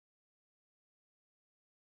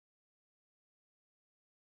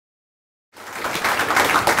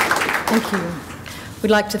Thank you.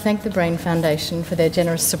 We'd like to thank the Brain Foundation for their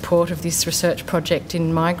generous support of this research project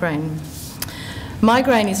in migraine.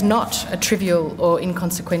 Migraine is not a trivial or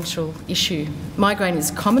inconsequential issue. Migraine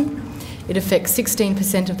is common. It affects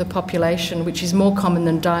 16% of the population, which is more common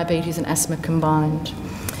than diabetes and asthma combined.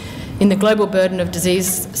 In the Global Burden of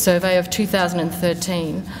Disease survey of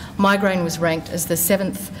 2013, migraine was ranked as the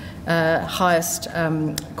 7th highest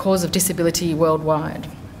cause of disability worldwide.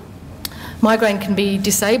 Migraine can be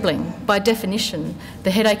disabling. By definition, the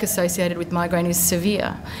headache associated with migraine is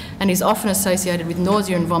severe and is often associated with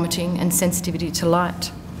nausea and vomiting and sensitivity to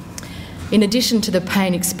light. In addition to the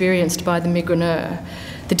pain experienced by the migraineur,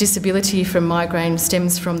 the disability from migraine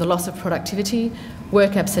stems from the loss of productivity,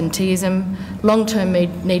 work absenteeism, long-term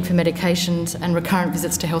need for medications and recurrent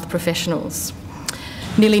visits to health professionals.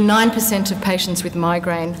 Nearly 9% of patients with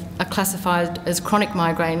migraine are classified as chronic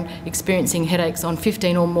migraine, experiencing headaches on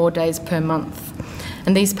 15 or more days per month.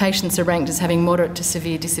 And these patients are ranked as having moderate to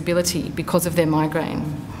severe disability because of their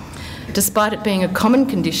migraine. Despite it being a common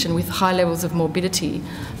condition with high levels of morbidity,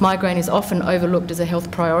 migraine is often overlooked as a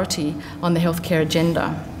health priority on the healthcare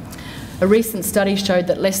agenda. A recent study showed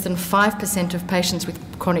that less than 5% of patients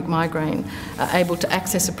with chronic migraine are able to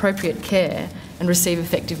access appropriate care and receive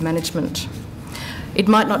effective management. It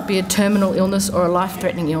might not be a terminal illness or a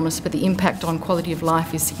life-threatening illness, but the impact on quality of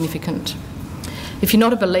life is significant. If you're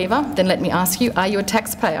not a believer, then let me ask you, are you a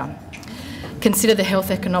taxpayer? Consider the health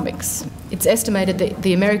economics. It's estimated that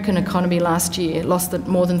the American economy last year lost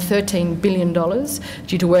more than $13 billion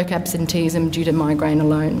due to work absenteeism due to migraine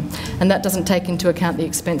alone. And that doesn't take into account the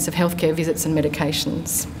expense of healthcare visits and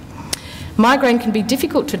medications. Migraine can be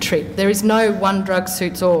difficult to treat. There is no one drug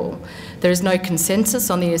suits all. There is no consensus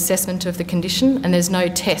on the assessment of the condition, and there's no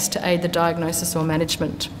test to aid the diagnosis or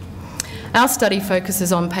management. Our study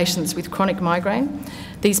focuses on patients with chronic migraine,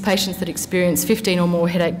 these patients that experience 15 or more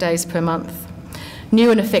headache days per month. New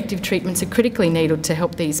and effective treatments are critically needed to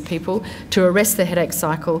help these people to arrest the headache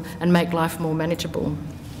cycle and make life more manageable.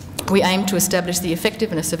 We aim to establish the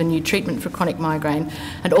effectiveness of a new treatment for chronic migraine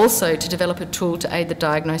and also to develop a tool to aid the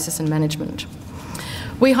diagnosis and management.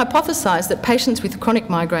 We hypothesise that patients with chronic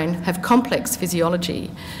migraine have complex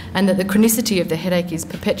physiology and that the chronicity of the headache is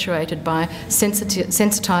perpetuated by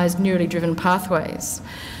sensitised neurally driven pathways.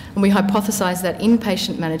 And we hypothesise that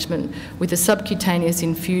inpatient management with a subcutaneous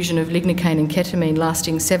infusion of lignocaine and ketamine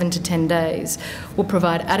lasting 7 to 10 days will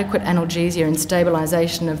provide adequate analgesia and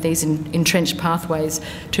stabilisation of these entrenched pathways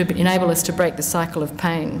to enable us to break the cycle of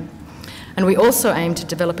pain. And we also aim to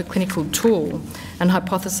develop a clinical tool and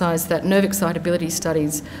hypothesise that nerve excitability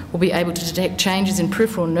studies will be able to detect changes in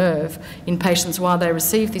peripheral nerve in patients while they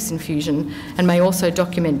receive this infusion and may also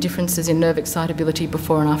document differences in nerve excitability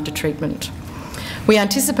before and after treatment. We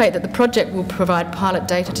anticipate that the project will provide pilot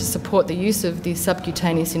data to support the use of the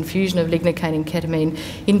subcutaneous infusion of lignocaine and ketamine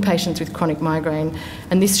in patients with chronic migraine,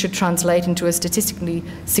 and this should translate into a statistically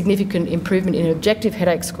significant improvement in objective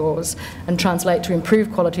headache scores and translate to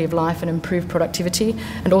improved quality of life and improved productivity,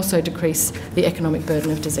 and also decrease the economic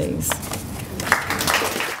burden of disease.